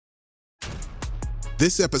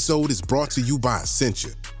This episode is brought to you by Essentia.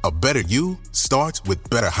 A better you starts with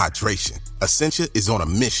better hydration. Essentia is on a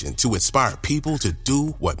mission to inspire people to do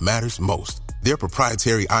what matters most. Their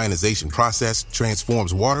proprietary ionization process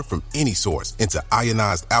transforms water from any source into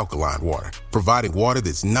ionized alkaline water, providing water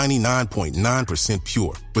that's 99.9%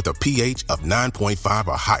 pure with a pH of 9.5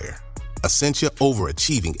 or higher. Essentia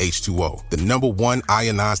Overachieving H2O, the #1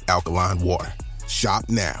 ionized alkaline water. Shop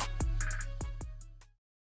now.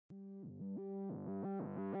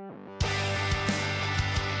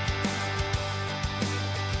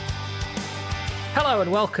 Hello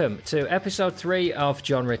and welcome to episode 3 of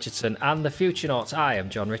John Richardson and the Futurenauts. I am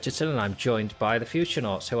John Richardson and I'm joined by the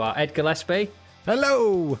Futurenauts, who are Ed Gillespie.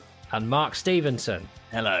 Hello. And Mark Stevenson.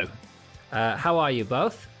 Hello. How are you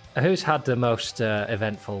both? Who's had the most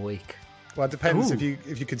eventful week? Well, it depends if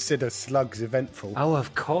you consider slugs eventful. Oh,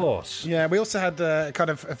 of course. Yeah, we also had kind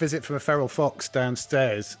of a visit from a feral fox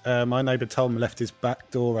downstairs. My neighbour Tom left his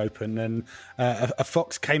back door open and a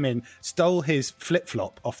fox came in, stole his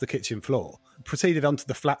flip-flop off the kitchen floor, proceeded onto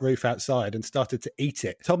the flat roof outside and started to eat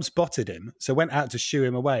it. Tom spotted him, so went out to shoo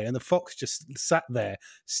him away, and the fox just sat there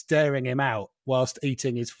staring him out whilst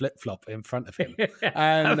eating his flip-flop in front of him.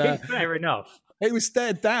 And fair enough. It was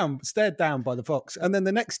stared down by the fox. And then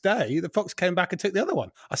the next day, the fox came back and took the other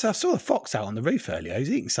one. I saw a fox out on the roof earlier. He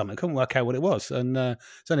was eating something. Couldn't work out what it was. And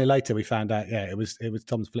it's only later we found out, it was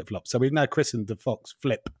Tom's flip-flop. So we've now christened the fox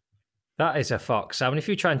Flip. That is a fox. I mean, if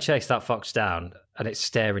you try and chase that fox down and it's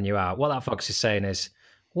staring you out, what that fox is saying is,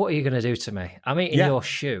 what are you going to do to me? I'm eating your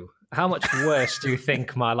shoe. How much worse do you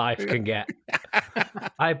think my life can get?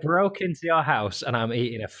 I broke into your house and I'm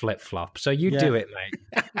eating a flip-flop. So you do it, mate.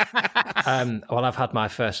 Well, I've had my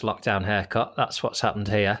first lockdown haircut. That's what's happened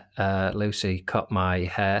here. Lucy cut my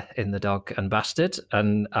hair in the Dog and Bastard,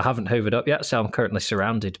 and I haven't hoovered up yet, so I'm currently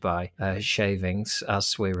surrounded by shavings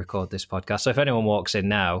as we record this podcast. So if anyone walks in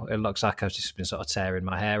now, it looks like I've just been sort of tearing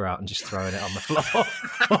my hair out and just throwing it on the floor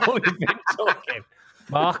while we've been talking.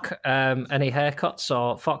 Mark, any haircuts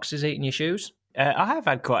or foxes eating your shoes? I have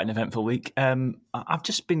had quite an eventful week. I've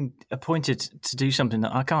just been appointed to do something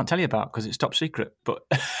that I can't tell you about because it's top secret. But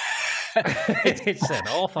it's an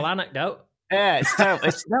awful anecdote. Yeah, it's terrible.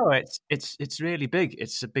 It's really big.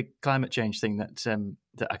 It's a big climate change thing that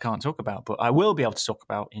I can't talk about, but I will be able to talk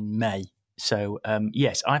about in May. So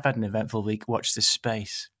yes, I've had an eventful week. Watch this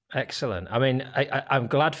space. Excellent. I mean, I'm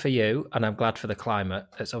glad for you and I'm glad for the climate.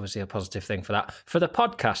 It's obviously a positive thing for that. For the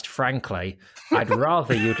podcast, frankly, I'd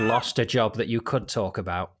rather you'd lost a job that you could talk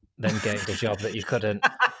about than gained a job that you couldn't.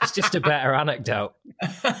 It's just a better anecdote.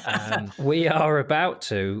 We are about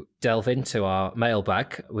to delve into our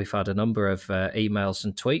mailbag. We've had a number of emails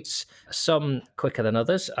and tweets, some quicker than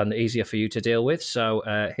others and easier for you to deal with. So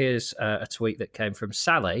here's a tweet that came from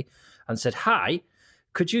Sally and said, "Hi,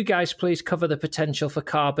 could you guys please cover the potential for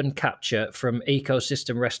carbon capture from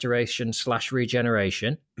ecosystem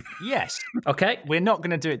restoration/regeneration?" Yes. Okay. We're not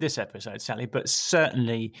going to do it this episode, Sally, but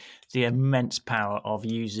certainly the immense power of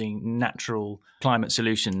using natural climate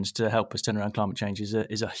solutions to help us turn around climate change is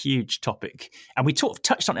a huge topic. And we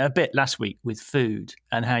touched on it a bit last week with food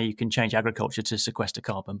and how you can change agriculture to sequester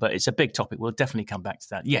carbon, but it's a big topic. We'll definitely come back to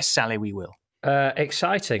that. Yes, Sally, we will.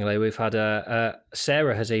 Excitingly, we've had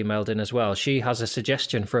Sarah has emailed in as well. She has a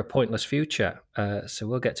suggestion for a pointless future. So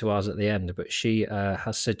we'll get to ours at the end, but she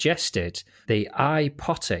has suggested the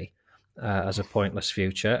iPotty as a pointless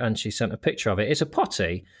future, and she sent a picture of it. It's a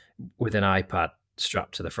potty with an iPad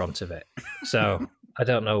strapped to the front of it. So I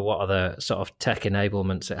don't know what other sort of tech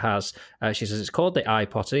enablements it has. She says it's called the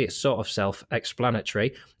iPotty. It's sort of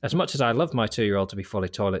self-explanatory. As much as I love my 2-year-old to be fully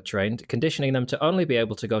toilet trained, conditioning them to only be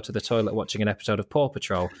able to go to the toilet watching an episode of Paw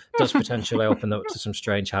Patrol does potentially open them up to some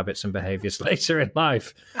strange habits and behaviours later in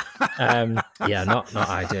life. Not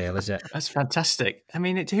ideal, is it? That's fantastic. I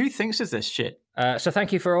mean, who thinks of this shit? So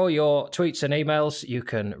thank you for all your tweets and emails. You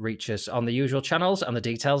can reach us on the usual channels, and the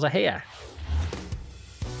details are here.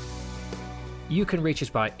 You can reach us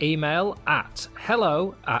by email at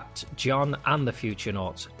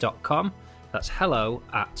hello@johnandthefuturenauts.com. That's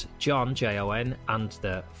hello@John, Jon, and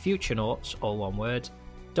the Futurenauts, all one word,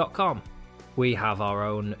 .com. We have our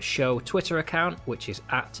own show Twitter account, which is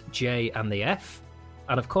 @JandtheF.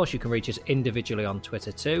 And of course, you can reach us individually on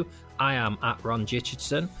Twitter too. I am @Ron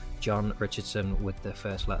Richardson, John Richardson with the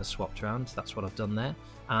first letter swapped around. That's what I've done there.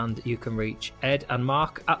 And you can reach Ed and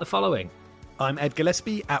Mark at the following. I'm Ed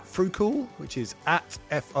Gillespie @Frucool, which is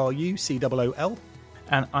 @FRUCOOL.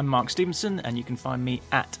 And I'm Mark Stevenson, and you can find me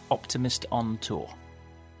 @OptimistOnTour.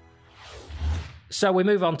 So we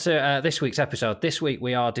move on to this week's episode. This week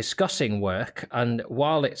we are discussing work, and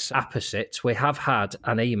while it's opposite, we have had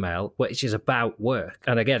an email which is about work.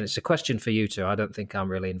 And again, it's a question for you two. I don't think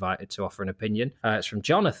I'm really invited to offer an opinion. It's from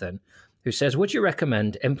Jonathan, who says, would you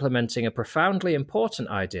recommend implementing a profoundly important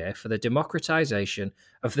idea for the democratization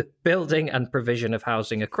of the building and provision of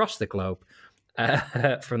housing across the globe,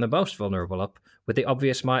 from the most vulnerable up, with the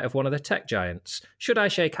obvious might of one of the tech giants? Should I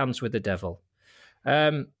shake hands with the devil?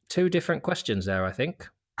 Two different questions there, I think.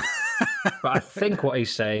 But I think what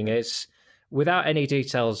he's saying is, without any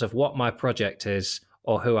details of what my project is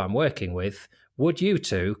or who I'm working with, would you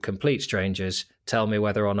two, complete strangers, tell me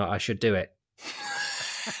whether or not I should do it?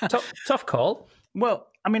 Tough call. Well,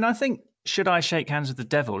 I mean, I think should I shake hands with the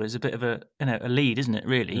devil is a bit of a lead, isn't it,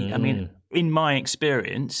 really? I mean, in my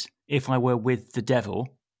experience, if I were with the devil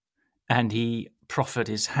and he proffered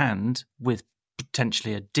his hand with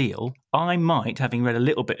potentially a deal, I might, having read a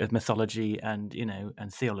little bit of mythology and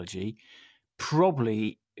theology,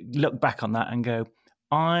 probably look back on that and go,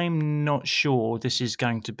 I'm not sure this is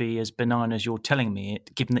going to be as benign as you're telling me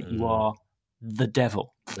it, given that you are the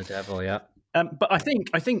devil. The devil, yeah. But I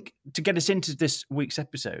think to get us into this week's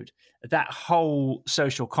episode, that whole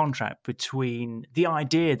social contract between the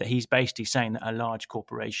idea that he's basically saying that a large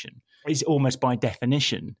corporation is almost by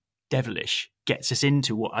definition devilish, gets us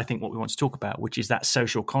into what we want to talk about, which is that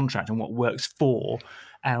social contract and what works for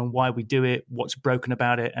and why we do it, what's broken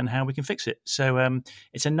about it, and how we can fix it. So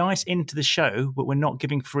it's a nice into the show, but we're not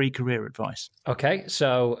giving free career advice. Okay,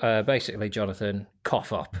 so basically, Jonathan,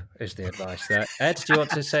 cough up is the advice there. Ed, do you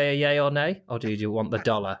want to say a yay or nay, or do you want the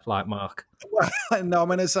dollar like Mark? Well, no, I'm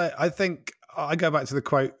going to say, I think I go back to the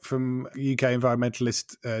quote from UK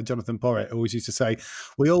environmentalist Jonathan Porritt, who always used to say,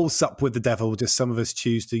 we all sup with the devil, just some of us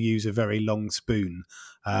choose to use a very long spoon.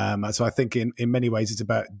 So I think in many ways it's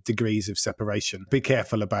about degrees of separation. Be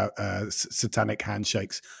careful about satanic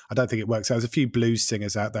handshakes. I don't think it works. There's a few blues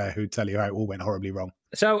singers out there who tell you how it all went horribly wrong.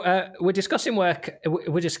 So we're discussing work.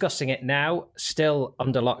 We're discussing it now, still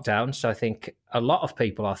under lockdown. So I think a lot of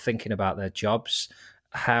people are thinking about their jobs,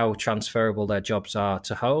 how transferable their jobs are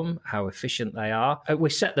to home, how efficient they are. We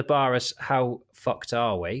set the bar as how fucked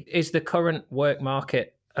are we? Is the current work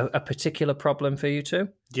market a particular problem for you two?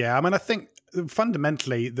 Yeah, I mean, I think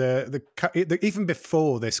fundamentally, the even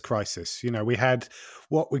before this crisis, we had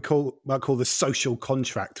what I call the social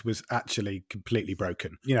contract was actually completely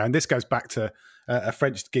broken. And this goes back to a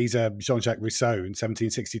French geezer, Jean-Jacques Rousseau, in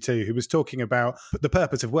 1762, who was talking about the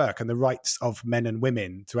purpose of work and the rights of men and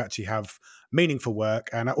women to actually have meaningful work,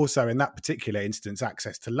 and also in that particular instance,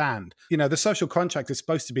 access to land. The social contract is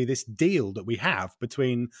supposed to be this deal that we have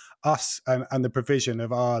between us and the provision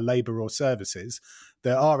of our labour or services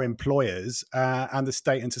that are employers and the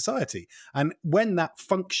state and society. And when that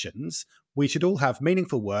functions, we should all have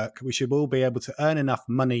meaningful work. We should all be able to earn enough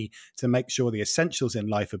money to make sure the essentials in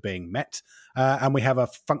life are being met. And we have a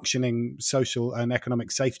functioning social and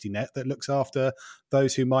economic safety net that looks after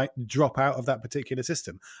those who might drop out of that particular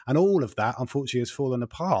system. And all of that, unfortunately, has fallen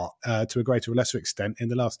apart to a greater or lesser extent in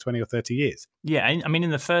the last 20 or 30 years. Yeah, I mean,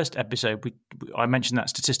 in the first episode, I mentioned that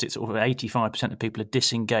statistic, sort of 85% of people are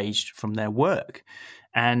disengaged from their work.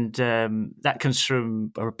 And that comes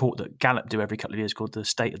from a report that Gallup do every couple of years called The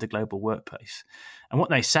State of the Global Workplace. And what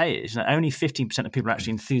they say is that only 15% of people are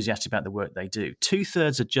actually enthusiastic about the work they do.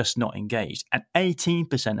 2/3 are just not engaged, and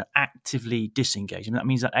 18% are actively disengaged. And that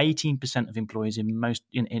means that 18% of employees in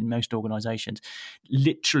most organizations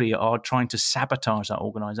literally are trying to sabotage that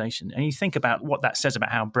organization. And you think about what that says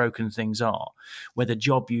about how broken things are, where the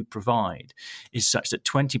job you provide is such that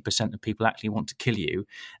 20% of people actually want to kill you,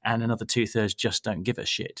 and another 2/3 just don't give a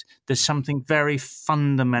shit. There's something very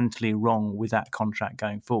fundamentally wrong with that contract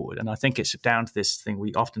going forward. And I think it's down to this thing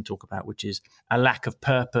we often talk about, which is a lack of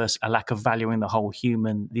purpose, a lack of valuing the whole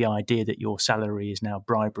human, the idea that your salary is now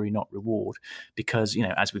bribery, not reward. Because,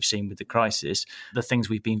 as we've seen with the crisis, the things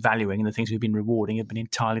we've been valuing and the things we've been rewarding have been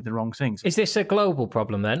entirely the wrong things. Is this a global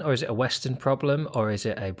problem then, or is it a Western problem, or is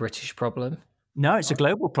it a British problem? No, it's a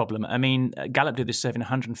global problem. I mean, Gallup did this survey in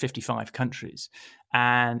 155 countries.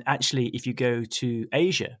 And actually, if you go to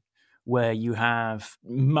Asia, where you have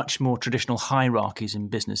much more traditional hierarchies in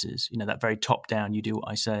businesses, that very top-down, you do what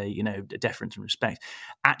I say, deference and respect.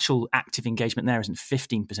 Actual active engagement there isn't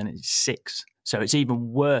 15%, it's 6%. So it's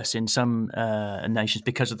even worse in some nations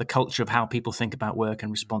because of the culture of how people think about work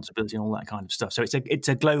and responsibility and all that kind of stuff. So it's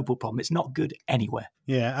a global problem. It's not good anywhere.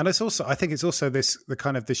 Yeah, and I think it's also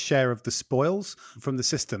the share of the spoils from the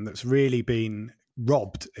system that's really been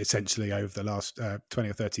robbed essentially over the last 20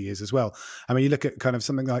 or 30 years as well. I mean, you look at kind of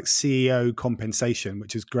something like CEO compensation,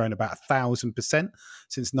 which has grown about 1,000%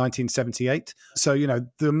 since 1978. So,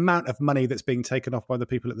 the amount of money that's being taken off by the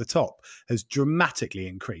people at the top has dramatically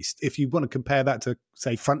increased. If you want to compare that to,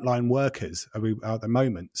 say, frontline workers at the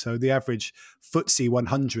moment, so the average FTSE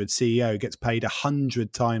 100 CEO gets paid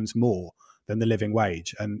 100 times more than the living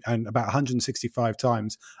wage, and about 165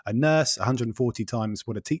 times a nurse, 140 times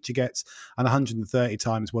what a teacher gets, and 130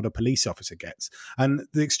 times what a police officer gets. And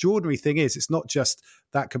the extraordinary thing is, it's not just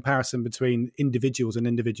that comparison between individuals and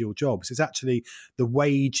individual jobs. It's actually the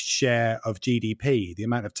wage share of GDP, the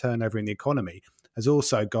amount of turnover in the economy, has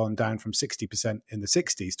also gone down from 60% in the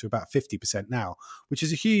 60s to about 50% now, which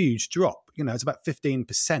is a huge drop. It's about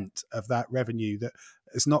 15% of that revenue that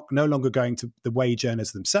is no longer going to the wage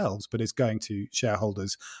earners themselves, but is going to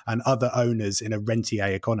shareholders and other owners in a rentier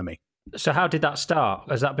economy. So how did that start?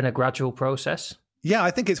 Has that been a gradual process? Yeah,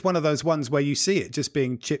 I think it's one of those ones where you see it just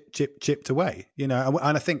being chipped away, and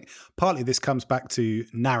I think partly this comes back to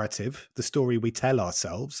narrative, the story we tell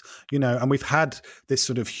ourselves, and we've had this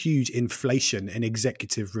sort of huge inflation in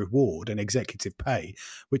executive reward and executive pay,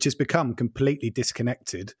 which has become completely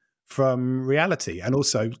disconnected from reality and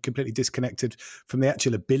also completely disconnected from the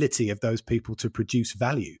actual ability of those people to produce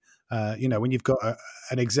value. When you've got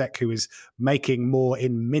an exec who is making more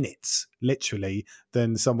in minutes, literally,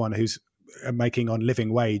 than someone who's making on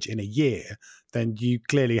living wage in a year, then you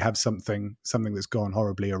clearly have something that's gone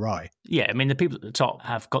horribly awry. Yeah, I mean, the people at the top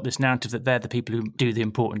have got this narrative that they're the people who do the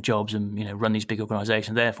important jobs and, run these big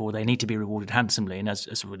organisations. Therefore, they need to be rewarded handsomely. And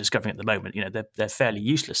as we're discovering at the moment, they're fairly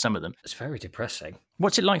useless, some of them. It's very depressing.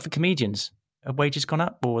 What's it like for comedians? Have wages gone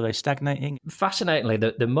up or are they stagnating? Fascinatingly,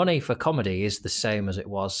 the money for comedy is the same as it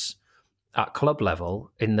was at club level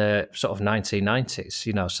in the sort of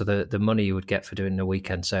 1990s, so the money you would get for doing a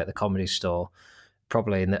weekend, say, at the Comedy Store,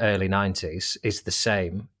 probably in the early 90s, is the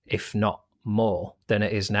same, if not more, than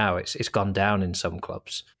it is now. It's gone down in some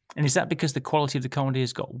clubs. And is that because the quality of the comedy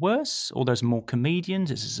has got worse, or there's more comedians?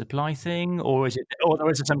 It's a supply thing, or is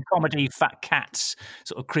it some comedy fat cats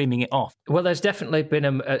sort of creaming it off? Well, there's definitely been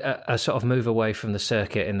a sort of move away from the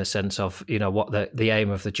circuit in the sense of, what the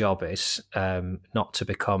aim of the job is, not to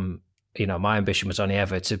become... my ambition was only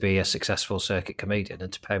ever to be a successful circuit comedian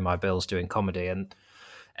and to pay my bills doing comedy, and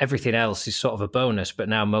everything else is sort of a bonus. But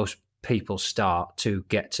now most people start to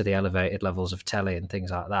get to the elevated levels of telly and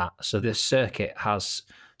things like that. So the circuit has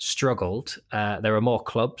struggled. There are more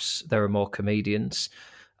clubs, there are more comedians.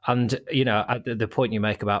 And, the point you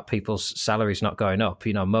make about people's salaries not going up,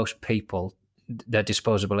 most people, their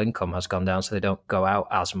disposable income has gone down, so they don't go out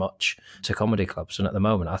as much to comedy clubs. And at the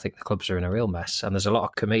moment, I think the clubs are in a real mess. And there's a lot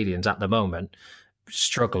of comedians at the moment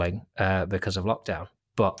struggling because of lockdown.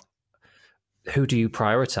 But who do you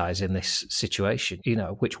prioritise in this situation?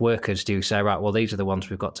 Which workers do you say, right, well, these are the ones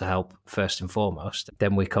we've got to help first and foremost.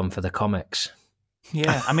 Then we come for the comics.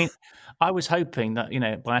 Yeah, I mean, I was hoping that,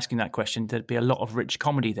 by asking that question, there'd be a lot of rich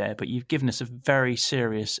comedy there, but you've given us a very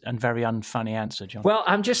serious and very unfunny answer, John. Well,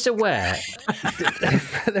 I'm just aware.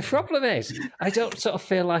 The problem is, I don't sort of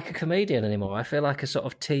feel like a comedian anymore. I feel like a sort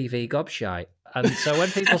of TV gobshite. And so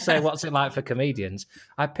when people say, what's it like for comedians?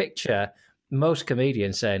 I picture most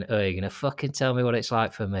comedians saying, oh, you're going to fucking tell me what it's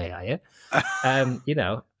like for me, are you? I'm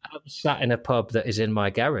sat in a pub that is in my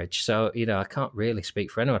garage, so, I can't really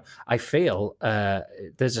speak for anyone. I feel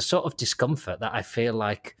there's a sort of discomfort that I feel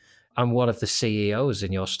like I'm one of the CEOs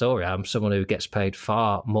in your story. I'm someone who gets paid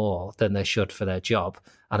far more than they should for their job,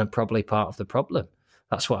 and I'm probably part of the problem.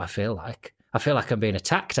 That's what I feel like. I feel like I'm being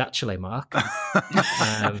attacked, actually, Mark.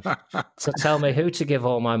 So tell me who to give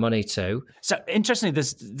all my money to. So, interestingly,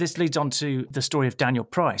 this leads on to the story of Daniel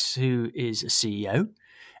Price, who is a CEO.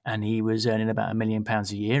 And he was earning about £1 million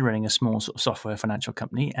a year, running a small sort of software financial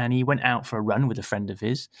company. And he went out for a run with a friend of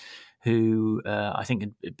his who I think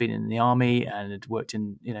had been in the army and had worked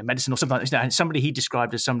in medicine or something like that. And somebody he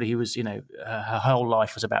described as somebody who was, her whole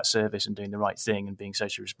life was about service and doing the right thing and being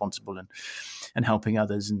socially responsible and helping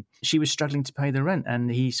others. And she was struggling to pay the rent. And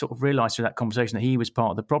he sort of realised through that conversation that he was part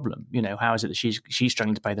of the problem. How is it that she's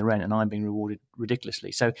struggling to pay the rent and I'm being rewarded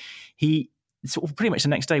ridiculously? So he sort of pretty much the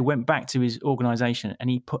next day went back to his organisation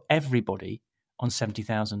and he put everybody on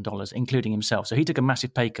 $70,000, including himself. So he took a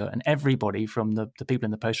massive pay cut and everybody from the people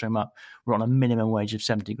in the post room up were on a minimum wage of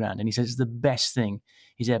 70 grand. And he says it's the best thing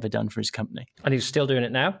he's ever done for his company. And he's still doing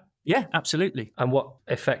it now? Yeah, absolutely. And what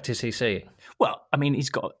effect is he seeing? Well, I mean,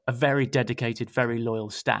 he's got a very dedicated, very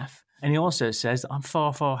loyal staff. And he also says that I'm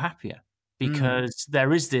far, far happier because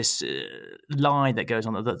there is this lie that goes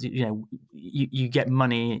on that you get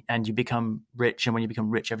money and you become rich, and when you become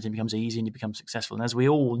rich, everything becomes easy and you become successful. And as we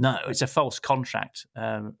all know, it's a false contract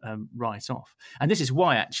right off. And this is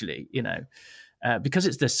why, actually,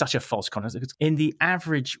 because there's such a false contract. In the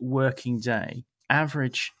average working day,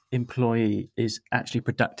 average employee is actually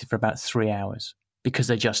productive for about 3 hours, because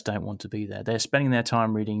they just don't want to be there. They're spending their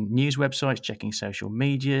time reading news websites, checking social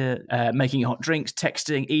media, making hot drinks,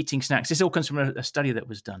 texting, eating snacks. This all comes from a study that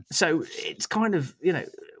was done. So it's kind of,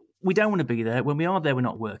 we don't want to be there. When we are there, we're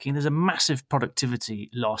not working. There's a massive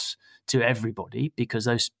productivity loss to everybody because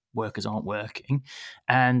those workers aren't working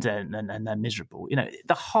and they're miserable.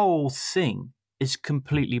 The whole thing is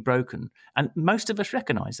completely broken. And most of us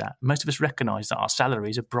recognise that. Most of us recognise that our salary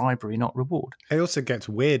is a bribery, not reward. It also gets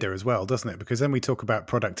weirder as well, doesn't it? Because then we talk about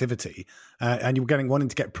productivity and you're wanting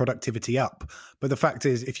to get productivity up. But the fact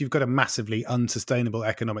is, if you've got a massively unsustainable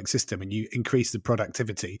economic system and you increase the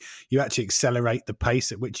productivity, you actually accelerate the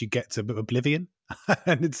pace at which you get to oblivion.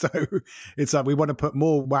 And so it's like we want to put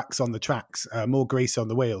more wax on the tracks, more grease on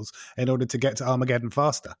the wheels in order to get to Armageddon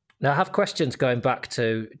faster. Now, I have questions going back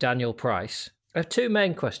to Daniel Price. I have two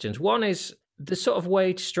main questions. One is the sort of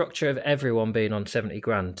wage structure of everyone being on 70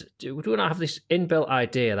 grand. Do we not have this inbuilt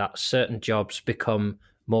idea that certain jobs become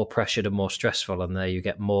more pressured and more stressful, and there you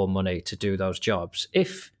get more money to do those jobs?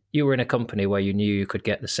 If you were in a company where you knew you could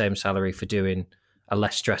get the same salary for doing a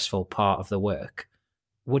less stressful part of the work,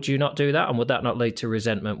 would you not do that? And would that not lead to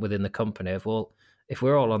resentment within the company of, well, if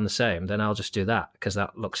we're all on the same, then I'll just do that because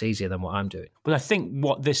that looks easier than what I'm doing? Well, I think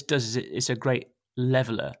what this does is it's a great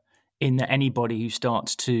leveller, in that anybody who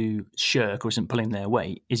starts to shirk or isn't pulling their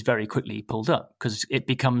weight is very quickly pulled up, because it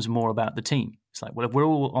becomes more about the team. It's like, well, if we're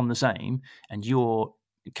all on the same and you're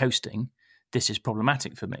coasting, this is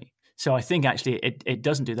problematic for me. So I think actually it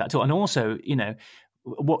doesn't do that at all. And also,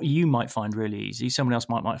 what you might find really easy, someone else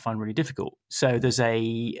might find really difficult. So there's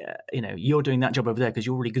you're doing that job over there because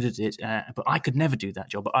you're really good at it, but I could never do that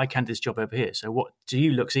job, but I can do this job over here. So what to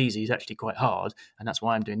you looks easy is actually quite hard, and that's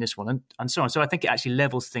why I'm doing this one, and so on. So I think it actually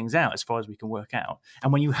levels things out as far as we can work out.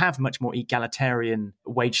 And when you have much more egalitarian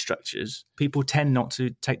wage structures, people tend not to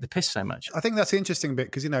take the piss so much. I think that's the interesting bit,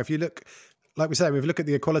 because, if you look, like we say, we've looked at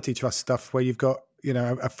the Equality Trust stuff where you've got, a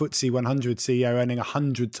FTSE 100 CEO earning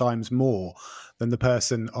 100 times more than the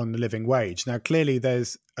person on the living wage. Now, clearly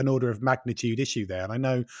there's an order of magnitude issue there. And I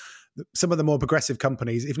know that some of the more progressive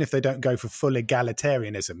companies, even if they don't go for full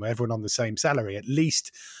egalitarianism, where everyone on the same salary, at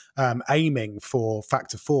least aiming for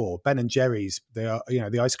factor 4. Ben and Jerry's,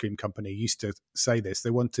 the ice cream company, used to say this. They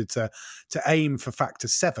wanted to aim for factor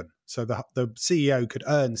 7. So the CEO could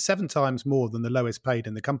earn 7 times more than the lowest paid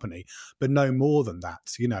in the company, but no more than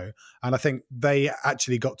that, And I think they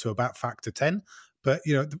actually got to about factor 10. But,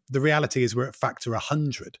 the reality is we're at factor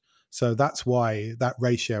 100. So that's why that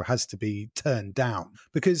ratio has to be turned down.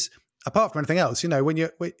 Because apart from anything else,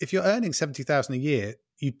 if you're earning 70,000 a year,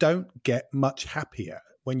 you don't get much happier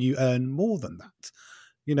when you earn more than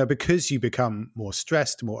that. Because you become more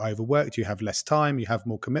stressed, more overworked, you have less time, you have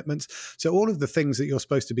more commitments. So all of the things that you're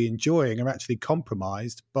supposed to be enjoying are actually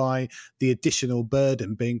compromised by the additional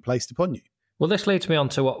burden being placed upon you. Well, this leads me on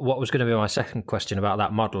to what was going to be my second question about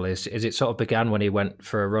that model is it sort of began when he went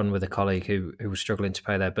for a run with a colleague who was struggling to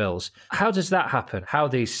pay their bills. How does that happen? How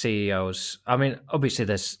these CEOs, I mean, obviously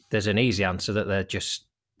there's an easy answer that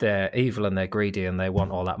they're evil and they're greedy and they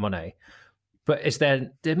want all that money. But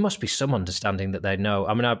there must be some understanding that they know.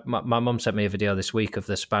 I mean, my mum sent me a video this week of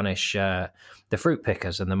the Spanish, the fruit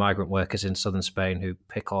pickers and the migrant workers in southern Spain who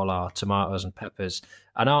pick all our tomatoes and peppers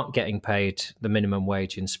and aren't getting paid the minimum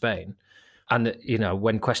wage in Spain. And,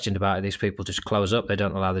 when questioned about it, these people just close up. They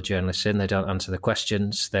don't allow the journalists in. They don't answer the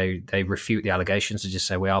questions. They refute the allegations. They just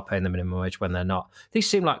say we are paying the minimum wage when they're not. These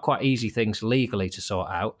seem like quite easy things legally to sort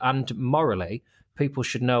out. And morally, people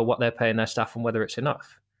should know what they're paying their staff and whether it's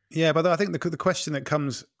enough. Yeah, but I think the question that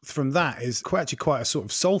comes from that is quite a sort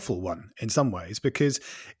of soulful one in some ways, because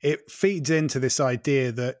it feeds into this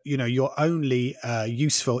idea that, you're only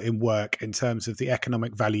useful in work in terms of the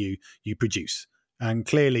economic value you produce. And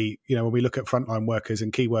clearly, when we look at frontline workers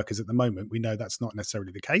and key workers at the moment, we know that's not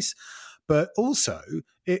necessarily the case. But also,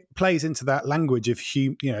 it plays into that language of,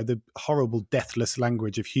 the horrible, deathless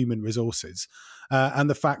language of human resources,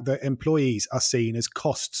 and the fact that employees are seen as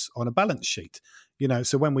costs on a balance sheet.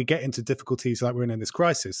 So when we get into difficulties like we're in this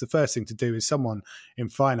crisis, the first thing to do is someone in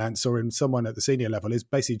finance or in someone at the senior level is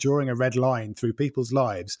basically drawing a red line through people's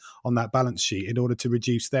lives on that balance sheet in order to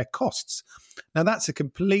reduce their costs. Now, that's a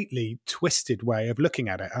completely twisted way of looking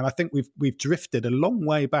at it. And I think we've drifted a long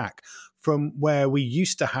way back from where we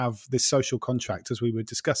used to have this social contract, as we were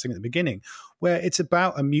discussing at the beginning, where it's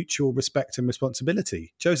about a mutual respect and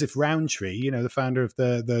responsibility. Joseph Rowntree, the founder of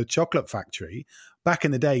the chocolate factory, back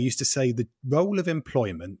in the day used to say the role of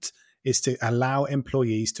employment is to allow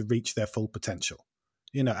employees to reach their full potential.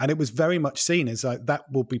 And it was very much seen as like that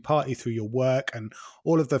will be partly through your work, and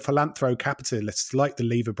all of the philanthro capitalists like the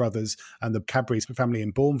Lever brothers and the Cadbury's family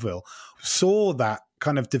in Bourneville saw that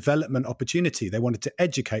kind of development opportunity. They wanted to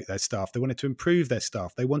educate their staff. They wanted to improve their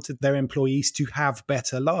staff. They wanted their employees to have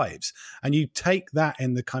better lives. And you take that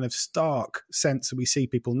in the kind of stark sense that we see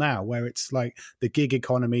people now, where it's like the gig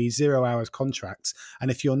economy, 0 hours contracts. And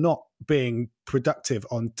if you're not being productive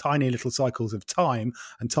on tiny little cycles of time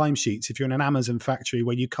and timesheets, if you're in an Amazon factory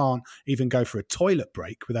where you can't even go for a toilet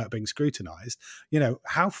break without being scrutinized,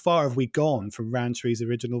 how far have we gone from Rowntree's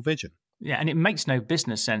original vision? Yeah, and it makes no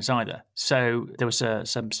business sense either. So there was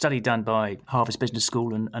some study done by Harvard Business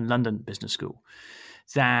School and London Business School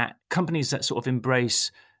that companies that sort of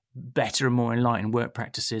embrace better and more enlightened work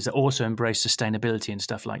practices that also embrace sustainability and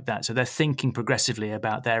stuff like that. So they're thinking progressively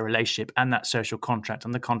about their relationship and that social contract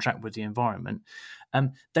and the contract with the environment.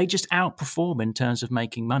 They just outperform in terms of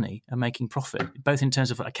making money and making profit, both in terms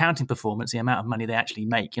of accounting performance, the amount of money they actually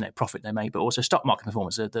make, profit they make, but also stock market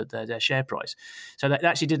performance, their share price. So they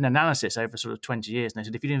actually did an analysis over sort of 20 years. And they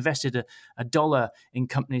said, if you'd invested a dollar in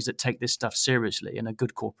companies that take this stuff seriously and are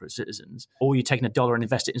good corporate citizens, or you're taking a dollar and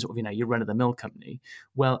invest it in sort of, your run-of-the-mill company,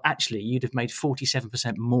 well, actually, you'd have made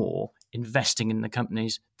 47% more investing in the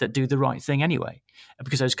companies that do the right thing anyway.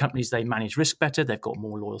 Because those companies, they manage risk better, they've got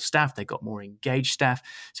more loyal staff, they've got more engaged staff.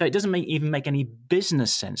 So it doesn't even make any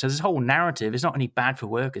business sense. So this whole narrative is not only bad for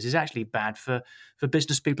workers, it's actually bad for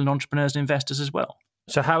business people and entrepreneurs and investors as well.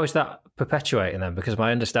 So how is that perpetuating them? Because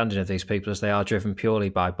my understanding of these people is they are driven purely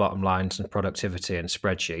by bottom lines and productivity and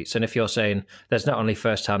spreadsheets. And if you're saying there's not only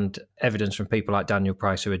first-hand evidence from people like Daniel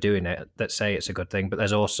Price who are doing it that say it's a good thing, but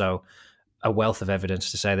there's also a wealth of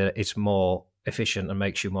evidence to say that it's more efficient and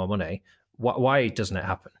makes you more money, why doesn't it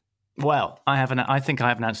happen? Well, I think I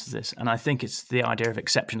have an answer to this, and I think it's the idea of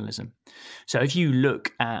exceptionalism. So if you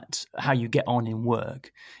look at how you get on in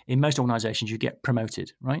work, in most organizations you get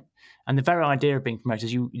promoted, right? And the very idea of being promoted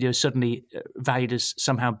is you're suddenly valued as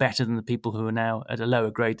somehow better than the people who are now at a lower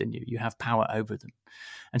grade than you. You have power over them.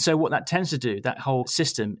 And so what that tends to do, that whole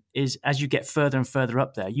system, is as you get further and further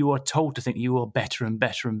up there, you are told to think you are better and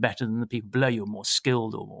better and better than the people below you, or more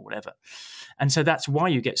skilled or more whatever. And so that's why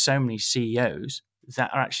you get so many CEOs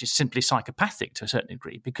that are actually simply psychopathic to a certain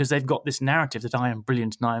degree, because they've got this narrative that I am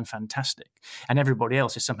brilliant and I am fantastic and everybody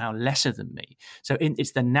else is somehow lesser than me. So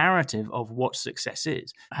it's the narrative of what success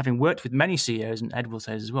is. Having worked with many CEOs, and Ed will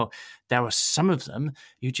say this as well, there are some of them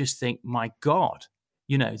you just think, my God,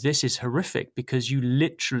 this is horrific, because you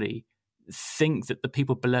literally think that the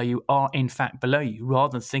people below you are in fact below you,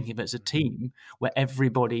 rather than thinking of it as a team where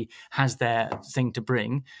everybody has their thing to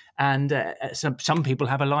bring, and some people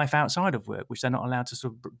have a life outside of work which they're not allowed to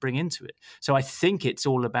sort of bring into it. So I think it's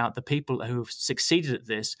all about the people who have succeeded at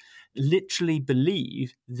this literally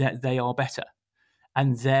believe that they are better,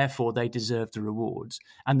 and therefore they deserve the rewards.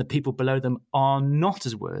 And the people below them are not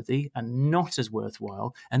as worthy and not as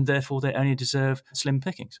worthwhile, and therefore they only deserve slim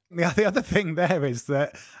pickings. Yeah, the other thing there is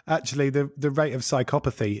that actually the rate of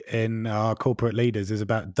psychopathy in our corporate leaders is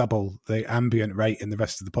about double the ambient rate in the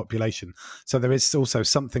rest of the population. So there is also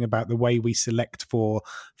something about the way we select for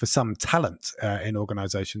some talent in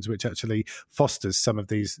organisations, which actually fosters some of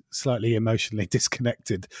these slightly emotionally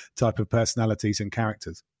disconnected type of personalities and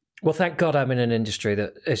characters. Well, thank God I'm in an industry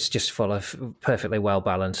that is just full of perfectly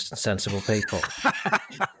well-balanced, sensible people.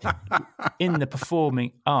 In the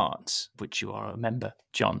performing arts, which you are a member,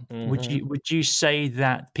 John, would you say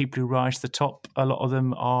that people who rise to the top, a lot of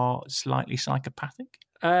them are slightly psychopathic?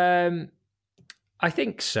 I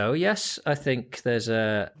think so, yes. I think there's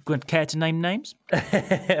a... Good, care to name names?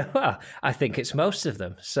 Well, I think it's most of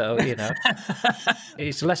them. So,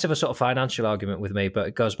 it's less of a sort of financial argument with me, but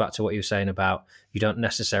it goes back to what you were saying about you don't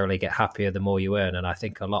necessarily get happier the more you earn. And I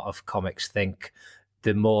think a lot of comics think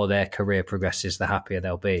the more their career progresses, the happier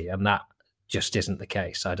they'll be. And that just isn't the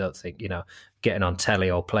case. I don't think, getting on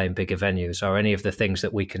telly or playing bigger venues or any of the things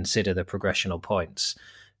that we consider the progressional points,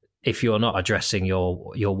 if you're not addressing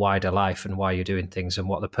your wider life and why you're doing things and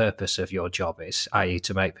what the purpose of your job is, i.e.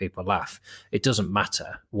 to make people laugh, it doesn't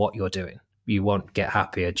matter what you're doing. You won't get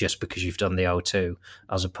happier just because you've done the O2,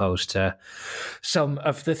 as opposed to some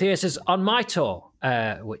of the theatres on my tour,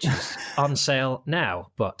 which is on sale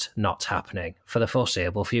now, but not happening for the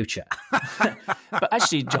foreseeable future. But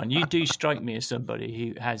actually, John, you do strike me as somebody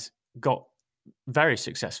who has got very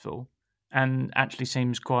successful and actually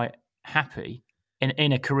seems quite happy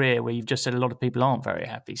in a career where you've just said a lot of people aren't very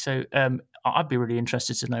happy. So I'd be really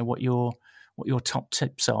interested to know what your top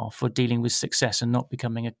tips are for dealing with success and not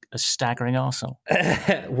becoming a staggering arsehole.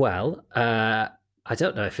 Well, I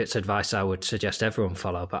don't know if it's advice I would suggest everyone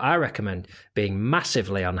follow, but I recommend being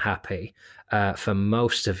massively unhappy for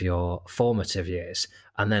most of your formative years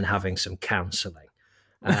and then having some counselling.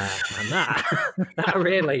 And that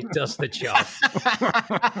really does the job.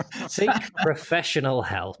 Seek professional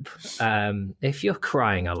help if you're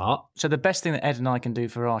crying a lot. So the best thing that Ed and I can do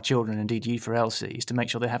for our children, indeed you for Elsie, is to make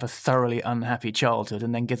sure they have a thoroughly unhappy childhood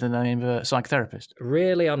and then give them the name of a psychotherapist.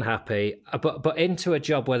 Really unhappy, but into a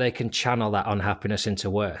job where they can channel that unhappiness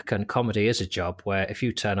into work. And comedy is a job where if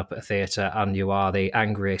you turn up at a theatre and you are the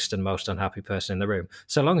angriest and most unhappy person in the room,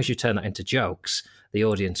 so long as you turn that into jokes, the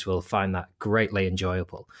audience will find that greatly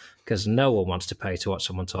enjoyable, because no one wants to pay to watch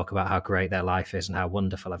someone talk about how great their life is and how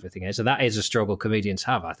wonderful everything is. And that is a struggle comedians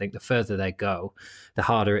have. I think the further they go, the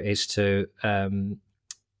harder it is to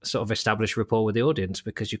sort of establish rapport with the audience,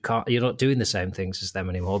 because you're not doing the same things as them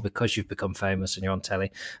anymore because you've become famous and you're on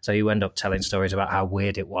telly. So you end up telling stories about how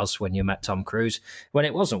weird it was when you met Tom Cruise, when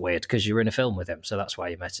it wasn't weird because you were in a film with him. So that's why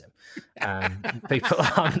you met him. People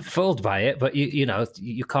aren't fooled by it, but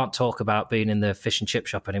you can't talk about being in the fish and chip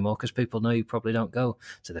shop anymore because people know you probably don't go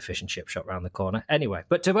to the fish and chip shop around the corner. Anyway,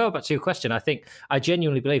 but to go back to your question, I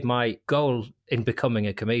genuinely believe my goal in becoming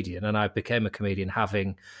a comedian, and I became a comedian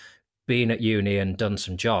having been at uni and done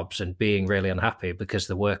some jobs and being really unhappy because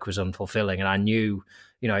the work was unfulfilling. And I knew,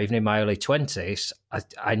 even in my early 20s,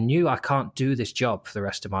 I knew I can't do this job for the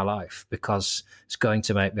rest of my life because it's going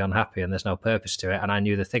to make me unhappy and there's no purpose to it. And I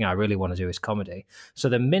knew the thing I really want to do is comedy. So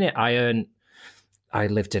the minute I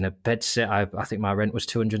lived in a bedsit. I think my rent was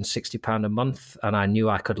 £260 a month, and I knew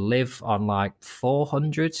I could live on like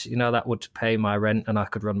 400. That would pay my rent and I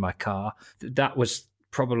could run my car. That was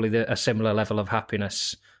probably a similar level of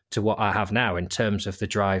happiness to what I have now in terms of the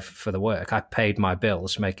drive for the work. I paid my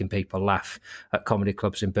bills making people laugh at comedy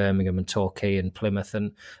clubs in Birmingham and Torquay and Plymouth,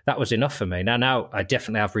 and that was enough for me. Now I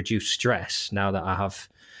definitely have reduced stress now that I have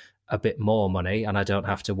a bit more money and I don't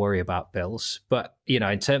have to worry about bills. But,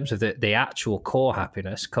 in terms of the actual core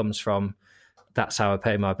happiness comes from that's how I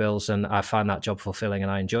pay my bills, and I find that job fulfilling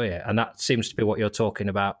and I enjoy it. And that seems to be what you're talking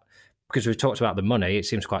about. Because we've talked about the money, it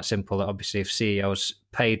seems quite simple that obviously if CEOs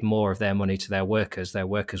paid more of their money to their workers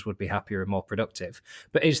would be happier and more productive.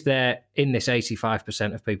 But is there, in this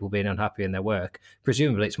 85% of people being unhappy in their work,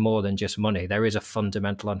 presumably it's more than just money. There is a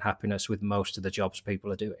fundamental unhappiness with most of the jobs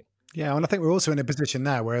people are doing. Yeah, and I think we're also in a position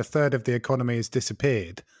now where a third of the economy has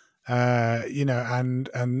disappeared,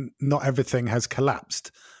 and not everything has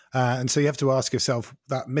collapsed. And so you have to ask yourself,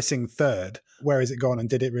 that missing third, where has it gone and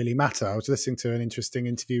did it really matter? I was listening to an interesting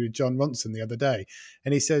interview with John Ronson the other day,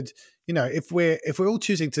 and he said, if we're all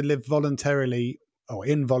choosing to live voluntarily or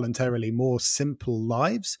involuntarily more simple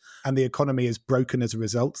lives and the economy is broken as a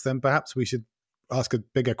result, then perhaps we should ask a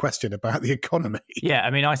bigger question about the economy. Yeah,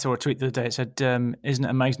 I saw a tweet the other day. It said, isn't it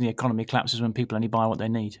amazing the economy collapses when people only buy what they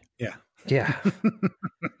need? Yeah. Yeah.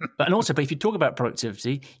 But if you talk about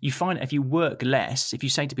productivity, you find if you work less, if you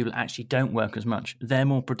say to people actually don't work as much, they're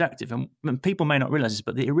more productive. And people may not realize this,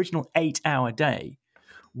 but the original 8-hour day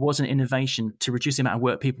was an innovation to reduce the amount of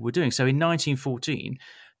work people were doing. So in 1914,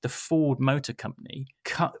 the Ford Motor Company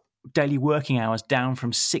cut daily working hours down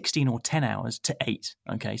from 16 or 10 hours to 8.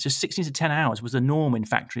 Okay, so 16 to 10 hours was the norm in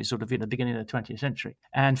factories sort of in the beginning of the 20th century.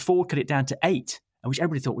 And Ford cut it down to 8. Which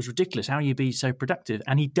everybody thought was ridiculous. How you be so productive?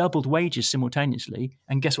 And he doubled wages simultaneously.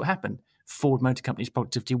 And guess what happened? Ford Motor Company's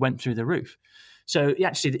productivity went through the roof. So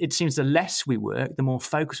actually, it seems the less we work, the more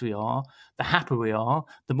focused we are, the happier we are,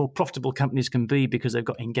 the more profitable companies can be because they've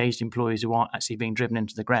got engaged employees who aren't actually being driven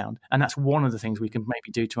into the ground. And that's one of the things we can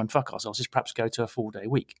maybe do to unfuck ourselves, is perhaps go to a 4-day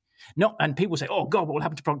week. And people say, oh, God, what will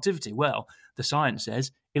happen to productivity? Well, the science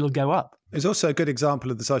says it'll go up. There's also a good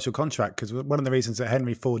example of the social contract, because one of the reasons that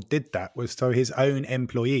Henry Ford did that was so his own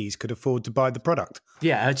employees could afford to buy the product.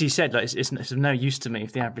 Yeah, as you said, it's of no use to me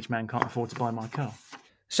if the average man can't afford to buy my car.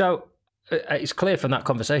 So it's clear from that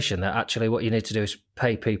conversation that actually what you need to do is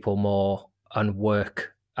pay people more and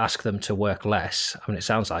ask them to work less. It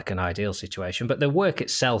sounds like an ideal situation, but the work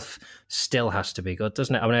itself still has to be good,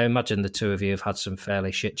 doesn't it? I imagine the two of you have had some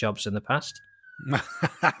fairly shit jobs in the past. I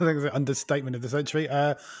think it's an understatement of the century.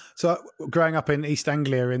 So growing up in East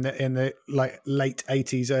Anglia in the late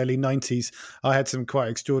 80s, early 90s, I had some quite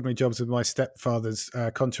extraordinary jobs with my stepfather's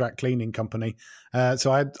contract cleaning company.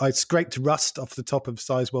 So I scraped rust off the top of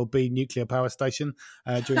Sizewell B nuclear power station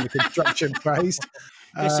during the construction phase.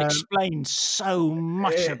 This explains so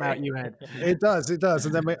much about you, Ed. It does.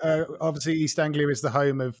 And then obviously East Anglia is the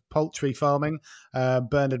home of poultry farming.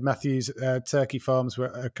 Bernard Matthews turkey farms were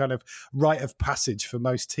a kind of rite of passage for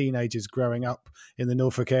most teenagers growing up in the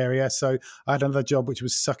Norfolk area. So I had another job which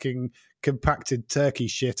was sucking compacted turkey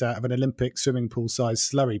shit out of an Olympic swimming pool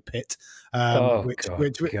sized slurry pit,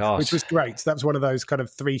 which was great. So that was one of those kind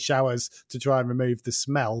of 3 showers to try and remove the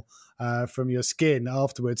smell from your skin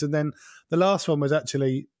afterwards. And then the last one was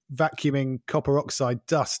actually vacuuming copper oxide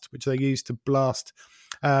dust, which they used to blast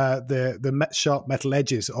the sharp metal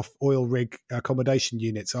edges off oil rig accommodation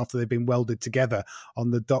units after they've been welded together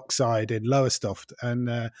on the dockside in Lowestoft. And,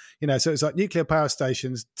 so it's like nuclear power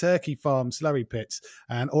stations, turkey farms, slurry pits,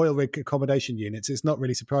 and oil rig accommodation units. It's not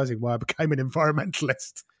really surprising why I became an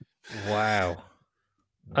environmentalist. Wow.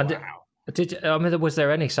 And was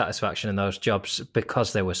there any satisfaction in those jobs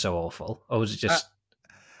because they were so awful, or was it just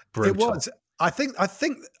brutal? It was. I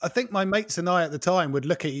think my mates and I at the time would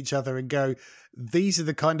look at each other and go, "These are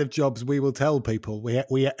the kind of jobs we will tell people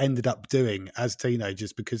we ended up doing as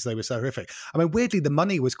teenagers because they were so horrific." I mean, weirdly, the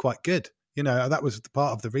money was quite good. That was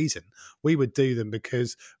part of the reason we would do them,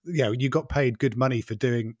 because you got paid good money for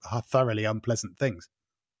doing thoroughly unpleasant things.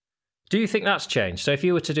 Do you think that's changed? So if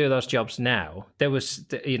you were to do those jobs now, there was,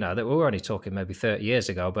 we were only talking maybe 30 years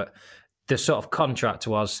ago, but the sort of contract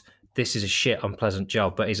was, this is a shit, unpleasant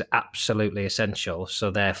job, but is absolutely essential.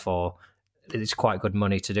 So therefore, it's quite good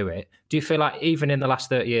money to do it. Do you feel like even in the last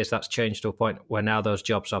 30 years, that's changed to a point where now those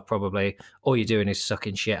jobs are probably, all you're doing is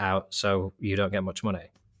sucking shit out, so you don't get much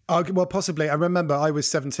money? Well, possibly. I remember I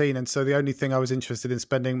was 17, and so the only thing I was interested in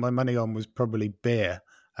spending my money on was probably beer.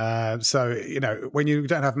 So, when you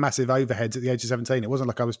don't have massive overheads at the age of 17, it wasn't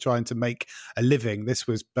like I was trying to make a living. This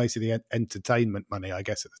was basically entertainment money, I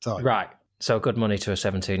guess, at the time. Right. So good money to a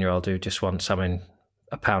 17-year-old who just wants something,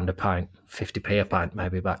 £1 a pint, 50p a pint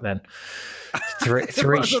maybe back then. Three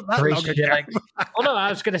shillings. Oh no, I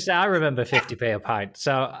was going to say I remember 50p a pint.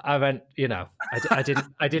 So I went, I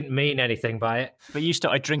didn't mean anything by it. But you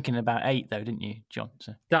started drinking about 8 though, didn't you, John?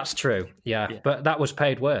 So. That's true. Yeah, but that was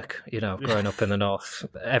paid work. Growing up in the north,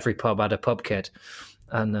 every pub had a pub kid.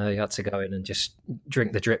 And you had to go in and just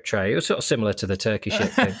drink the drip tray. It was sort of similar to the turkey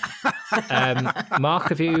shit thing. Mark,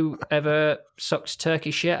 have you ever sucked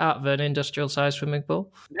turkey shit out of an industrial-sized swimming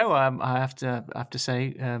pool? No, I have to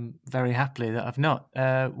say very happily that I've not.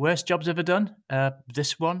 Worst jobs ever done?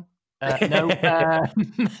 This one? No.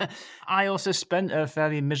 I also spent a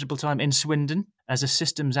fairly miserable time in Swindon as a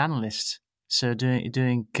systems analyst. So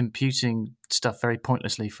doing computing stuff very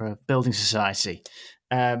pointlessly for a building society.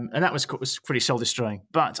 And that was pretty soul-destroying.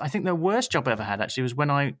 But I think the worst job I ever had, actually, was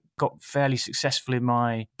when I got fairly successful in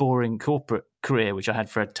my boring corporate career, which I had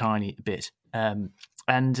for a tiny bit. And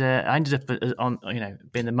I ended up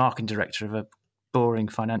being the marketing director of a boring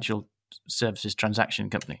financial services transaction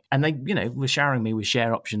company. And they, were showering me with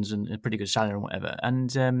share options and a pretty good salary and whatever.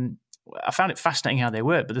 And I found it fascinating how they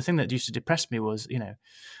worked. But the thing that used to depress me was,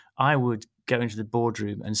 I would go into the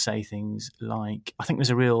boardroom and say things like, I think there's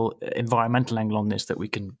a real environmental angle on this that we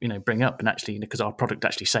can, bring up, and actually, because our product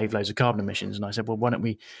actually saved loads of carbon emissions. And I said, well, why don't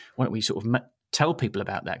we sort of tell people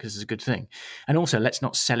about that, because it's a good thing. And also, let's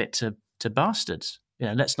not sell it to bastards.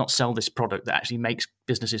 Let's not sell this product that actually makes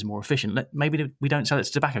businesses more efficient. Maybe we don't sell it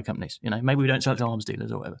to tobacco companies. Maybe we don't sell it to arms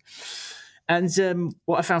dealers or whatever. And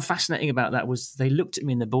what I found fascinating about that was they looked at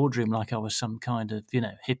me in the boardroom like I was some kind of,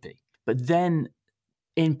 hippie. But then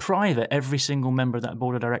in private, every single member of that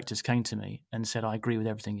board of directors came to me and said, I agree with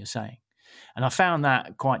everything you're saying. And I found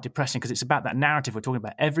that quite depressing, because it's about that narrative we're talking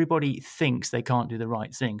about. Everybody thinks they can't do the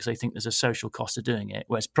right thing because they think there's a social cost of doing it,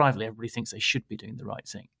 whereas privately everybody thinks they should be doing the right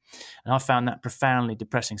thing. And I found that profoundly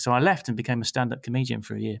depressing. So I left and became a stand-up comedian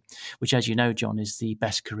for a year, which, as you know, John, is the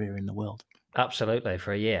best career in the world. Absolutely,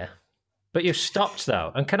 for a year. But you stopped,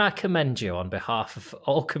 though, and can I commend you on behalf of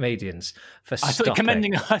all comedians for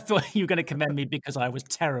stopping? I thought you were going to commend me because I was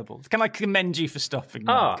terrible. Can I commend you for stopping?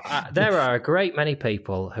 There are a great many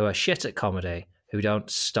people who are shit at comedy who don't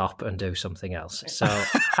stop and do something else. So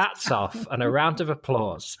hats off and a round of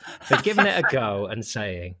applause for giving it a go and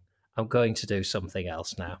saying, I'm going to do something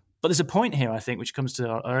else now. But there's a point here, I think, which comes to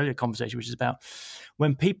our earlier conversation, which is about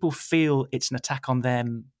when people feel it's an attack on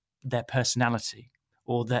them, their personality,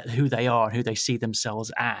 or that who they are and who they see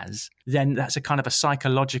themselves as, then that's a kind of a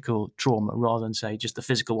psychological trauma rather than, say, just the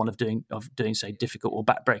physical one of doing say, difficult or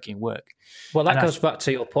backbreaking work. Well, that goes back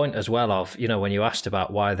to your point as well of, when you asked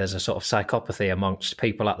about why there's a sort of psychopathy amongst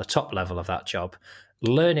people at the top level of that job,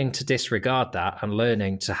 learning to disregard that and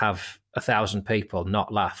learning to have 1,000 people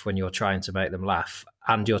not laugh when you're trying to make them laugh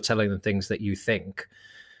and you're telling them things that you think,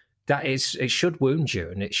 it should wound you,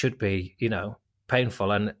 and it should be,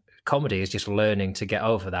 painful. And comedy is just learning to get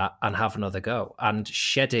over that and have another go and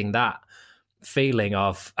shedding that feeling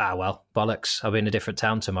of, well, bollocks, I'll be in a different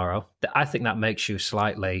town tomorrow. I think that makes you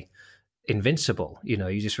slightly invincible. You know,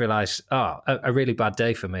 you just realize, a really bad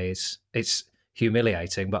day for me it's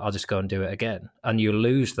humiliating, but I'll just go and do it again. And you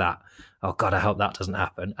lose that, oh God, I hope that doesn't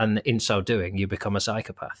happen. And in so doing, you become a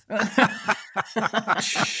psychopath.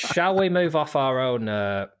 Shall we move off our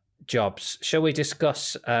own jobs? Shall we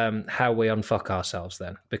discuss how we unfuck ourselves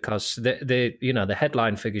then? Because the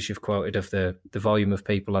headline figures you've quoted of the volume of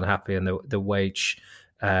people unhappy and the wage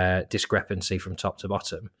discrepancy from top to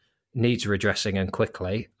bottom needs redressing and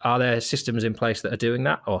quickly. Are there systems in place that are doing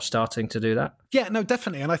that or starting to do that? Yeah, no,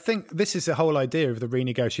 definitely. And I think this is the whole idea of the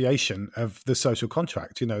renegotiation of the social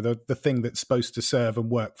contract, you know, the thing that's supposed to serve and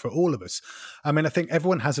work for all of us. I mean, I think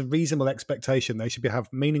everyone has a reasonable expectation they should have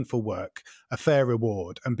meaningful work, a fair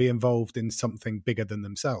reward, and be involved in something bigger than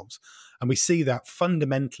themselves. And we see that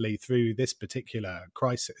fundamentally through this particular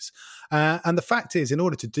crisis. And the fact is, in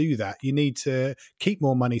order to do that, you need to keep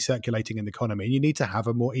more money circulating in the economy. And you need to have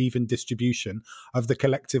a more even distribution of the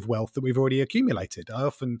collective wealth that we've already accumulated. I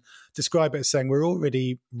often describe it as saying we're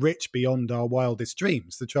already rich beyond our wildest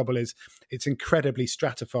dreams. The trouble is, it's incredibly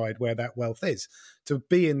stratified where that wealth is. To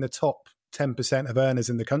be in the top 10% of earners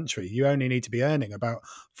in the country, you only need to be earning about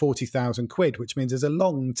 40,000 quid, which means there's a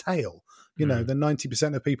long tail. You know, the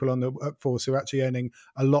 90% of people on the workforce are actually earning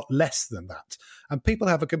a lot less than that. And people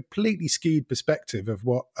have a completely skewed perspective of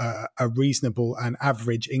what a reasonable and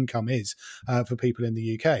average income is for people in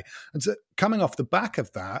the UK. And so coming off the back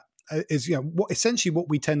of that is, you know, essentially what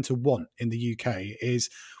we tend to want in the UK is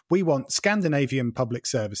we want Scandinavian public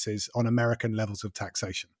services on American levels of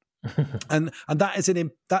taxation. and that's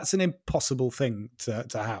an impossible thing to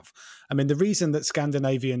have. I mean, the reason that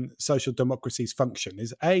Scandinavian social democracies function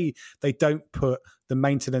is they don't put the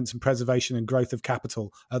maintenance and preservation and growth of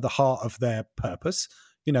capital at the heart of their purpose.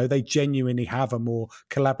 You know, they genuinely have a more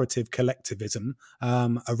collaborative collectivism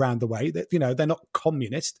around the way that, you know, they're not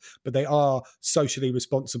communist, but they are socially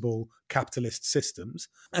responsible capitalist systems.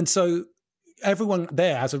 And so everyone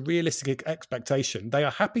there has a realistic expectation. They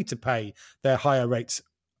are happy to pay their higher rates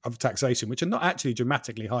of taxation, which are not actually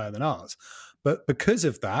dramatically higher than ours. But because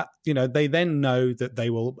of that, you know, they then know that they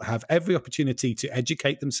will have every opportunity to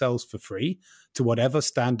educate themselves for free to whatever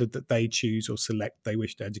standard that they choose or select they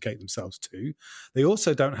wish to educate themselves to. They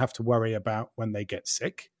also don't have to worry about when they get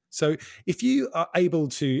sick. So if you are able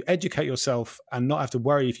to educate yourself and not have to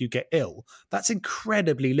worry if you get ill, that's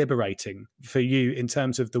incredibly liberating for you in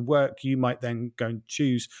terms of the work you might then go and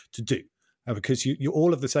choose to do. Because you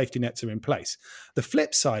all of the safety nets are in place. The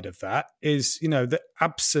flip side of that is, you know, the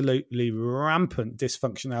absolutely rampant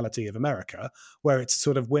dysfunctionality of America, where it's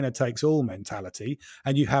sort of winner takes all mentality,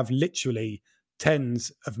 and you have literally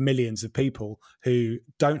tens of millions of people who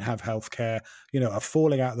don't have healthcare, you know, are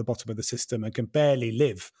falling out of the bottom of the system and can barely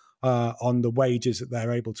live on the wages that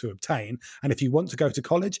they're able to obtain. And if you want to go to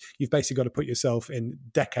college, you've basically got to put yourself in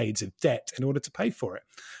decades of debt in order to pay for it.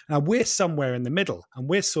 Now, we're somewhere in the middle and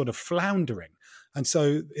we're sort of floundering. And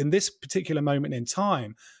so in this particular moment in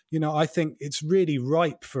time, you know, I think it's really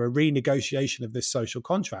ripe for a renegotiation of this social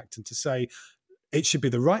contract and to say, it should be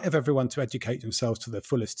the right of everyone to educate themselves to the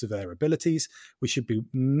fullest of their abilities. We should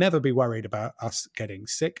never be worried about us getting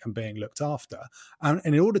sick and being looked after. And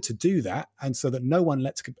in order to do that, and so that no one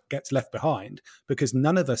gets left behind, because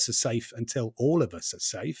none of us are safe until all of us are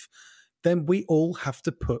safe, then we all have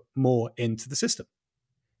to put more into the system.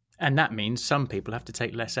 And that means some people have to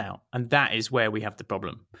take less out. And that is where we have the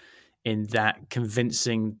problem, in that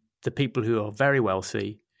convincing the people who are very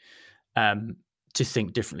wealthy to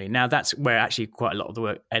think differently. Now, that's where actually quite a lot of the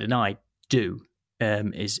work Ed and I do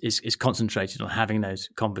is concentrated on having those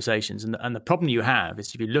conversations. And the problem you have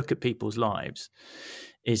is if you look at people's lives,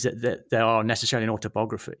 is that they are necessarily an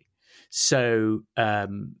autobiography. So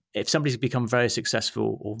if somebody's become very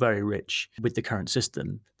successful or very rich with the current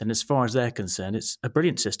system, then as far as they're concerned, it's a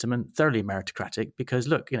brilliant system and thoroughly meritocratic because,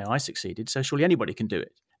 look, you know, I succeeded, so surely anybody can do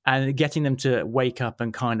it. And getting them to wake up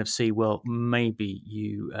and kind of see, well, maybe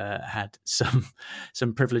you had some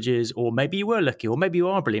privileges, or maybe you were lucky, or maybe you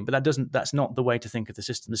are brilliant, but that's not the way to think of the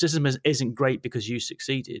system. The system isn't great because you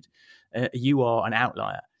succeeded. You are an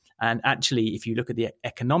outlier. And actually, if you look at the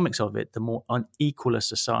economics of it, the more unequal a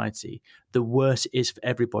society, the worse it is for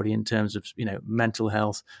everybody in terms of, you know, mental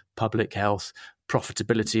health, public health,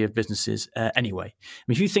 profitability of businesses. Anyway, I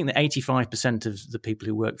mean, if you think that 85% of the people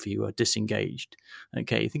who work for you are disengaged,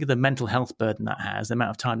 okay, think of the mental health burden that has, the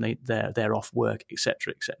amount of time they're off work, et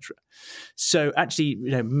cetera, et cetera. So actually,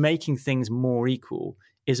 you know, making things more equal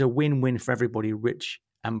is a win-win for everybody, rich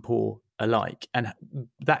and poor alike. And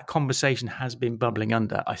that conversation has been bubbling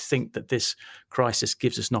under. I think that this crisis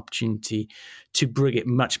gives us an opportunity to bring it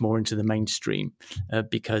much more into the mainstream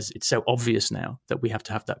because it's so obvious now that we have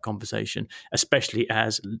to have that conversation, especially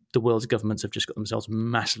as the world's governments have just got themselves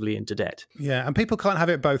massively into debt. Yeah, and people can't have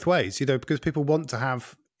it both ways, because people want to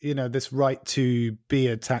have this right to be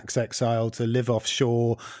a tax exile, to live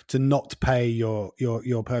offshore, to not pay your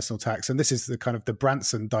personal tax. And this is the kind of the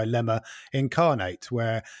Branson dilemma incarnate,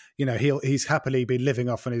 where he's happily been living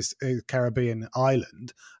off on his Caribbean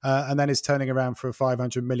island, and then is turning around for a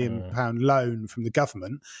 £500 million loan from the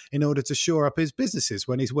government in order to shore up his businesses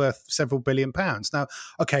when he's worth several £billion. Now,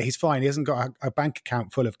 okay, he's fine. He hasn't got a bank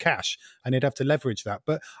account full of cash, and he'd have to leverage that.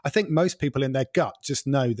 But I think most people in their gut just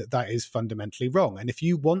know that is fundamentally wrong. And if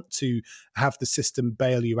you want to have the system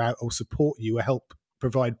bail you out or support you or help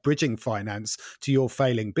provide bridging finance to your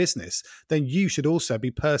failing business, then you should also be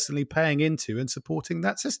personally paying into and supporting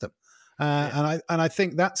that system. And I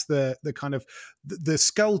think that's the kind of the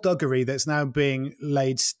skullduggery that's now being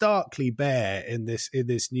laid starkly bare in this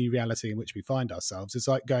new reality in which we find ourselves. It's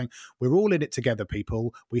like going, we're all in it together,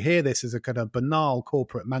 people. We hear this as a kind of banal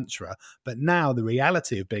corporate mantra, but now the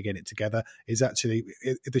reality of being in it together is actually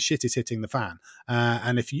the shit is hitting the fan.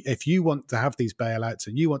 And if you want to have these bailouts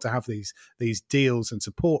and you want to have these deals and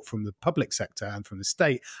support from the public sector and from the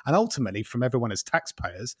state and ultimately from everyone as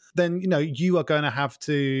taxpayers, then you are going to have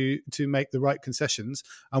to make the right concessions,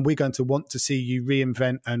 and we're going to want to see you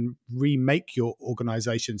reinvent and remake your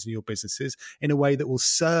organizations and your businesses in a way that will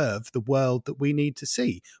serve the world that we need to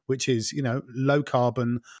see, which is low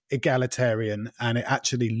carbon, egalitarian, and it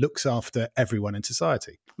actually looks after everyone in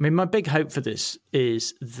society. I mean, my big hope for this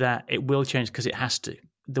is that it will change, because it has to.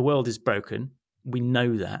 The world is broken, we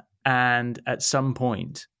know that, and at some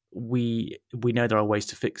point we know there are ways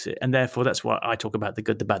to fix it. And therefore, that's why I talk about the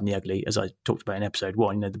good, the bad, and the ugly, as I talked about in episode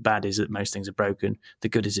 1. The bad is that most things are broken. The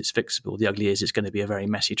good is it's fixable. The ugly is it's going to be a very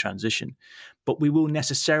messy transition. But we will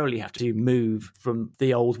necessarily have to move from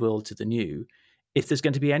the old world to the new if there's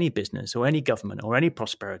going to be any business or any government or any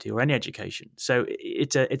prosperity or any education. So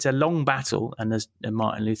it's a long battle. And as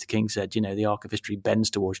Martin Luther King said, the arc of history bends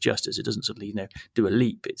towards justice. It doesn't suddenly, do a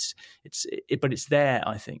leap. But it's there,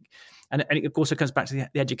 I think. And it also comes back to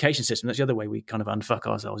the education system. That's the other way we kind of unfuck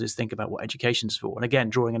ourselves, is think about what education's for. And again,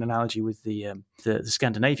 drawing an analogy with the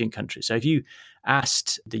Scandinavian countries. So if you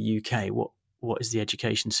asked the UK what is the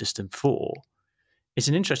education system for, it's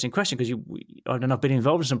an interesting question, because I've been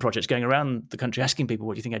involved in some projects going around the country asking people,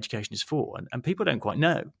 what do you think education is for? And people don't quite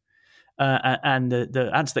know. And the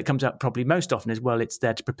answer that comes out probably most often is, well, it's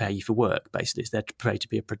there to prepare you for work, basically. It's there to prepare you to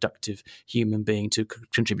be a productive human being to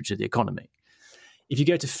contribute to the economy. If you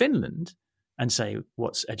go to Finland and say,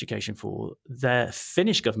 what's education for? The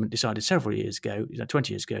Finnish government decided several years ago,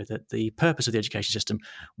 20 years ago, that the purpose of the education system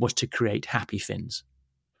was to create happy Finns.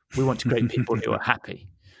 We want to create people who are happy.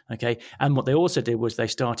 Okay. And what they also did was they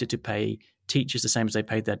started to pay teachers the same as they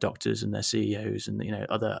paid their doctors and their CEOs and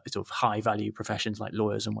other sort of high value professions like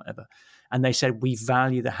lawyers and whatever. And they said, we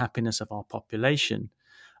value the happiness of our population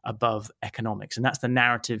above economics, and that's the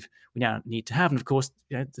narrative we now need to have. And of course,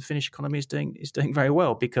 the Finnish economy is doing very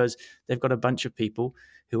well, because they've got a bunch of people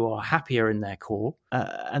who are happier in their core,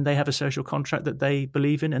 and they have a social contract that they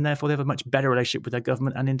believe in, and therefore they have a much better relationship with their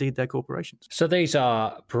government and indeed their corporations. So these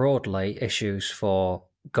are broadly issues for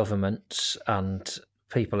governments and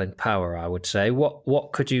people in power, I would say.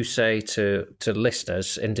 What could you say to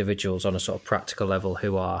listeners, individuals on a sort of practical level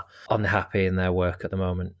who are unhappy in their work at the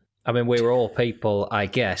moment? I mean, we were all people, I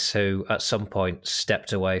guess, who at some point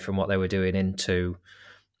stepped away from what they were doing into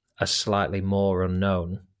a slightly more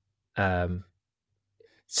unknown.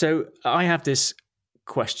 So I have this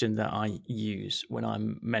question that I use when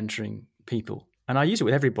I'm mentoring people. And I use it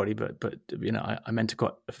with everybody, but I mentor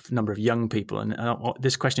quite a number of young people. And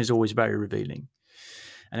this question is always very revealing.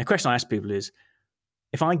 And the question I ask people is,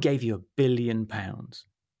 if I gave you £1 billion,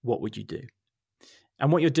 what would you do?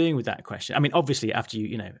 And what you're doing with that question, I mean, obviously, after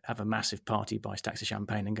you have a massive party, buy stacks of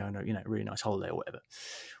champagne, and go on a really nice holiday or whatever,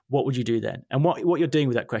 what would you do then? And what you're doing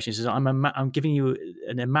with that question is, I'm giving you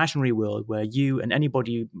an imaginary world where you and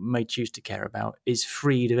anybody you may choose to care about is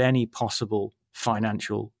freed of any possible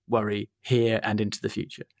financial worry here and into the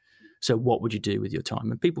future. So what would you do with your time?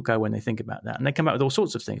 And people go, when they think about that, and they come out with all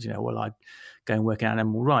sorts of things. Well, I'd go and work in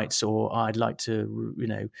animal rights, or I'd like to,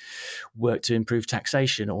 work to improve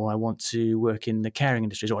taxation, or I want to work in the caring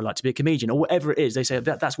industries, or I'd like to be a comedian, or whatever it is. They say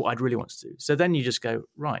that's what I'd really want to do. So then you just go,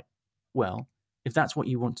 right, well, if that's what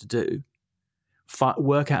you want to do,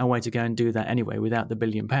 work out a way to go and do that anyway without the £1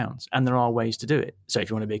 billion. And there are ways to do it. So if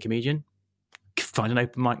you want to be a comedian, find an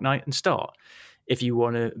open mic night and start. If you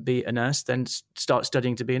want to be a nurse, then start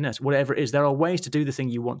studying to be a nurse. Whatever it is, there are ways to do the thing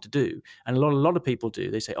you want to do. And a lot of people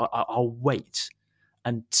do. They say, I'll wait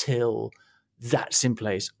until that's in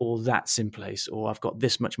place or that's in place, or I've got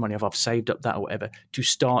this much money, I've saved up that or whatever, to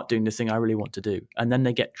start doing the thing I really want to do. And then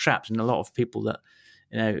they get trapped. And a lot of people that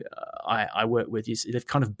I work with, they've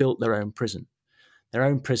kind of built their own prison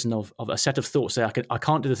of a set of thoughts. Say, I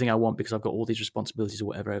can't do the thing I want because I've got all these responsibilities or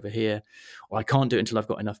whatever over here, or I can't do it until I've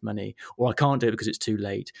got enough money, or I can't do it because it's too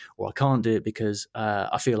late, or I can't do it because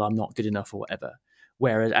I feel I'm not good enough or whatever.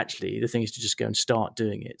 Whereas actually the thing is to just go and start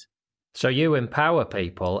doing it. So you empower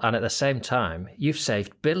people, and at the same time, you've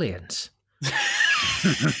saved billions.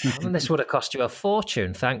 And this would have cost you a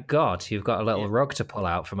fortune. Thank God you've got a little rug to pull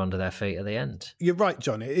out from under their feet at the end. You're right,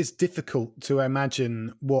 John. It is difficult to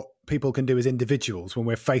imagine what people can do as individuals when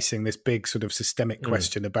we're facing this big sort of systemic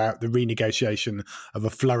question about the renegotiation of a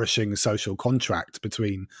flourishing social contract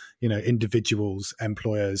between, individuals,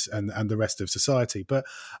 employers, and the rest of society. But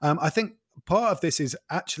I think part of this is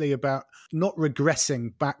actually about not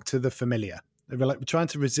regressing back to the familiar. We're trying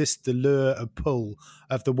to resist the lure and pull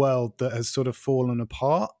of the world that has sort of fallen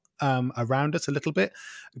apart around us a little bit,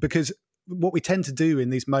 because what we tend to do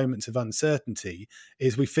in these moments of uncertainty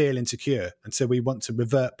is we feel insecure. And so we want to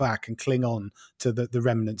revert back and cling on to the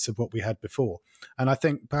remnants of what we had before. And I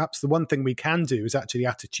think perhaps the one thing we can do is actually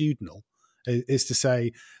attitudinal, is to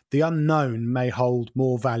say the unknown may hold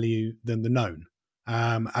more value than the known.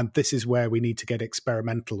 And this is where we need to get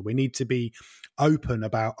experimental. We need to be open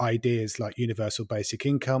about ideas like universal basic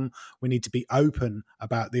income. We need to be open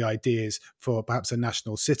about the ideas for perhaps a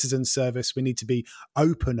national citizen service. We need to be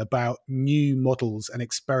open about new models and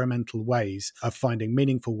experimental ways of finding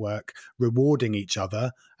meaningful work, rewarding each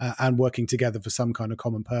other, and working together for some kind of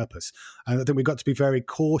common purpose. And I think we've got to be very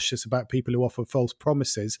cautious about people who offer false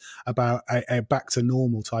promises about a back to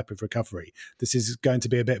normal type of recovery. This is going to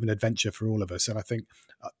be a bit of an adventure for all of us. And I think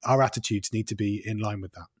our attitudes need to be in line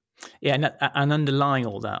with that. Yeah, and underlying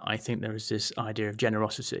all that, I think there is this idea of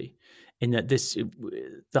generosity, in that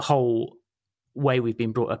the whole way we've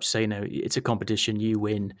been brought up to say, it's a competition, you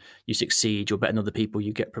win, you succeed, you're better than other people,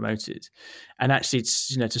 you get promoted. And actually,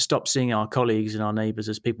 it's, to stop seeing our colleagues and our neighbours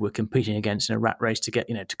as people we're competing against in a rat race to get,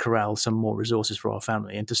 to corral some more resources for our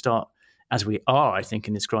family, and to start, as we are, I think,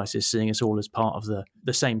 in this crisis, seeing us all as part of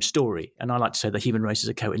the same story. And I like to say the human race is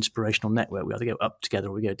a co-inspirational network. We either go up together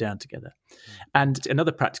or we go down together. And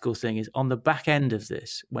another practical thing is, on the back end of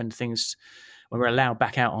this, when we're allowed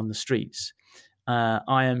back out on the streets, I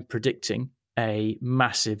am predicting a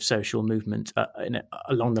massive social movement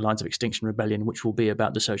along the lines of Extinction Rebellion, which will be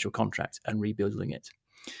about the social contract and rebuilding it,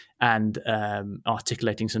 and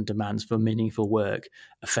articulating some demands for meaningful work,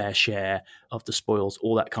 a fair share of the spoils,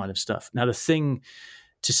 all that kind of stuff. Now, the thing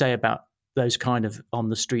to say about those kind of on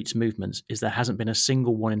the streets movements is there hasn't been a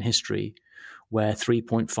single one in history where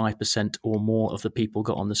 3.5% or more of the people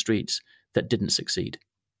got on the streets that didn't succeed.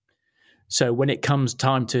 So when it comes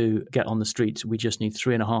time to get on the streets, we just need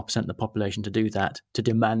 3.5% of the population to do that, to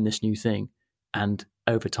demand this new thing. And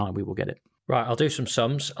over time, we will get it. Right, I'll do some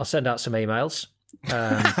sums. I'll send out some emails.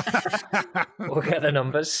 We'll get the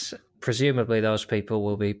numbers. Presumably those people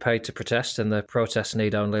will be paid to protest, and the protests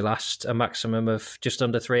need only last a maximum of just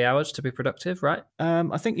under 3 hours to be productive, right?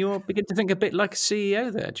 I think you're beginning to think a bit like a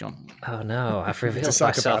CEO there, John. Oh no, I've revealed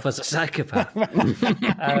myself as a psychopath.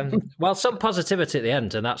 Well, some positivity at the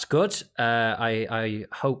end, and that's good. I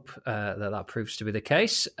hope that proves to be the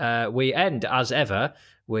case. We end, as ever,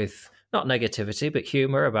 with not negativity, but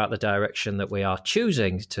humour about the direction that we are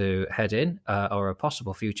choosing to head in, or a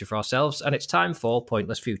possible future for ourselves. And it's time for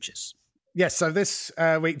Pointless Futures. Yes, so this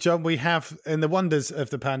week, John, we have, in the wonders of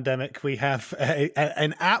the pandemic, we have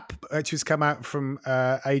an app which has come out from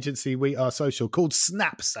agency We Are Social called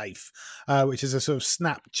SnapSafe, which is a sort of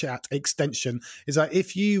Snapchat extension. It's like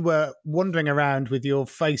if you were wandering around with your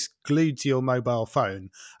face glued to your mobile phone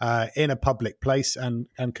in a public place and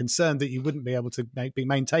concerned that you wouldn't be able to be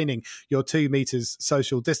maintaining your 2 meters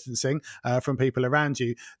social distancing from people around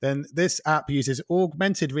you, then this app uses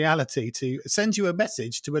augmented reality to send you a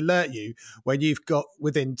message to alert you when you've got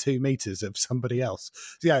within 2 meters of somebody else.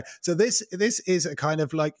 So this is a kind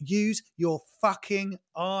of like use your fucking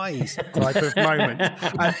eyes type of moment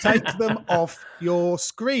and take them off your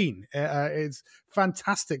screen. It's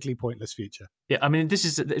fantastically pointless future. Yeah, I mean, this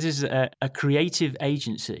is a creative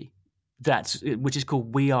agency which is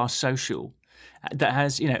called We Are Social, that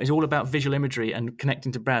has, is all about visual imagery and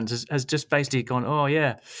connecting to brands, has just basically gone, oh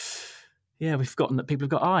yeah, yeah, we've forgotten that people have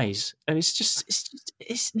got eyes. And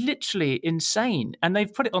it's literally insane. And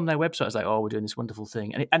they've put it on their website. It's like, oh, we're doing this wonderful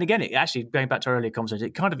thing. And again, it actually, going back to our earlier conversation,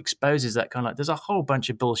 it kind of exposes that kind of like, there's a whole bunch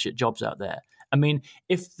of bullshit jobs out there. I mean,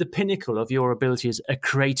 if the pinnacle of your ability as a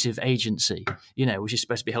creative agency, which is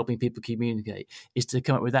supposed to be helping people communicate, is to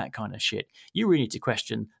come up with that kind of shit, you really need to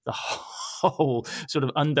question the whole sort of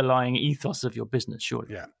underlying ethos of your business,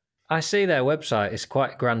 surely. Yeah. I see their website is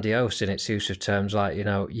quite grandiose in its use of terms like,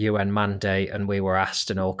 UN mandate, and we were asked,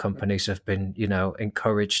 and all companies have been,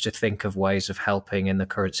 encouraged to think of ways of helping in the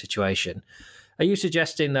current situation. Are you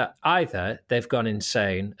suggesting that either they've gone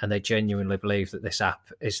insane and they genuinely believe that this app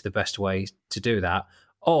is the best way to do that,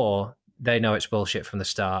 or they know it's bullshit from the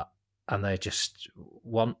start and they just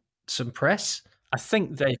want some press? I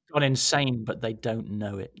think they've gone insane, but they don't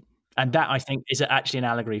know it. And that, I think, is actually an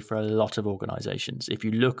allegory for a lot of organisations. If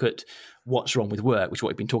you look at what's wrong with work, which is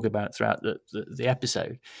what we've been talking about throughout the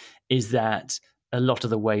episode, is that a lot of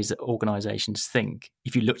the ways that organisations think,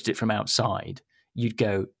 if you looked at it from outside, you'd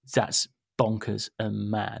go, that's bonkers and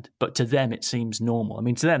mad. But to them, it seems normal. I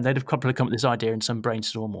mean, to them, they'd have probably come up with this idea in some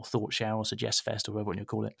brainstorm or thought shower or suggest fest or whatever you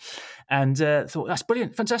call it, and thought, that's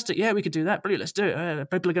brilliant, fantastic, yeah, we could do that, brilliant, let's do it,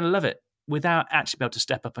 people are going to love it, without actually being able to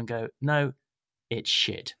step up and go, no, it's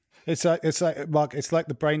shit. It's like Mark. It's like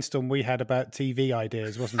the brainstorm we had about TV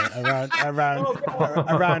ideas, wasn't it?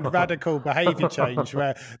 Around radical behaviour change.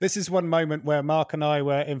 Where this is one moment where Mark and I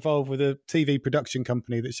were involved with a TV production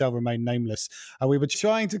company that shall remain nameless, and we were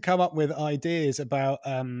trying to come up with ideas about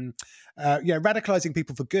radicalising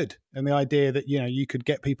people for good, and the idea that you could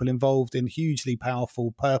get people involved in hugely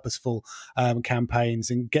powerful, purposeful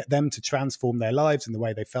campaigns and get them to transform their lives and the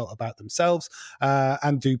way they felt about themselves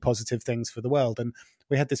and do positive things for the world. And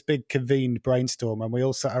we had this big convened brainstorm, and we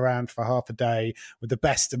all sat around for half a day with the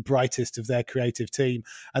best and brightest of their creative team.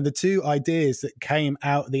 And the two ideas that came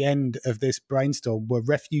out at the end of this brainstorm were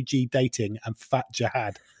refugee dating and fat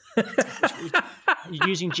jihad.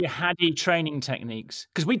 Using jihadi training techniques,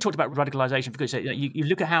 because we talked about radicalization. For good sake, you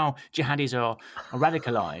look at how jihadis are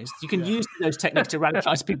radicalized. You can use those techniques to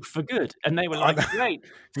radicalize people for good, and they were like, "Great,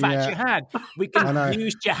 fat jihad. We can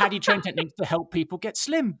use jihadi training techniques to help people get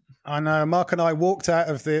slim." I know. Mark and I walked out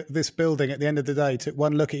of this building at the end of the day, took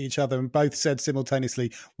one look at each other, and both said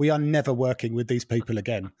simultaneously, "We are never working with these people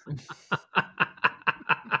again."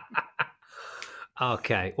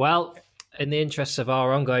 Okay, well, in the interests of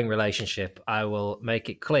our ongoing relationship, I will make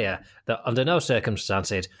it clear that under no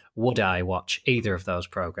circumstances would I watch either of those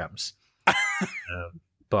programs.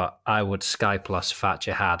 But I would Sky Plus Fat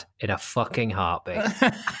Jihad in a fucking heartbeat.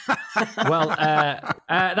 Well,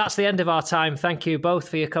 that's the end of our time. Thank you both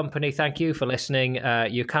for your company. Thank you for listening.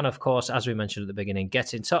 You can, of course, as we mentioned at the beginning,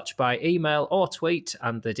 get in touch by email or tweet,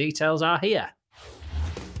 and the details are here.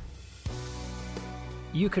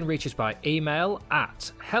 You can reach us by email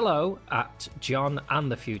at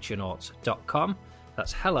hello@johnandthefuturenauts.com.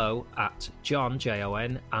 That's hello@John,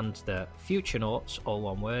 Jon, and the Futurenauts, all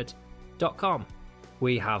one word, .com.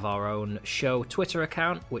 We have our own show Twitter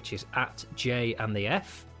account, which is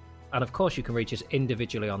 @JandTheF. And of course, you can reach us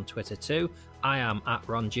individually on Twitter too. I am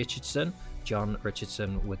 @Ron Richardson, John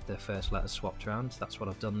Richardson with the first letter swapped around. That's what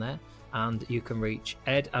I've done there. And you can reach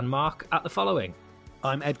Ed and Mark at the following.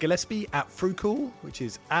 I'm Ed Gillespie @Frucool, which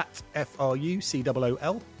is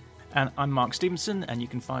 @FRUCOOL. And I'm Mark Stevenson, and you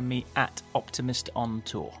can find me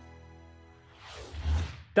 @OptimistOnTour.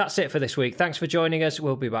 That's it for this week. Thanks for joining us.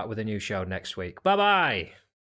 We'll be back with a new show next week. Bye-bye.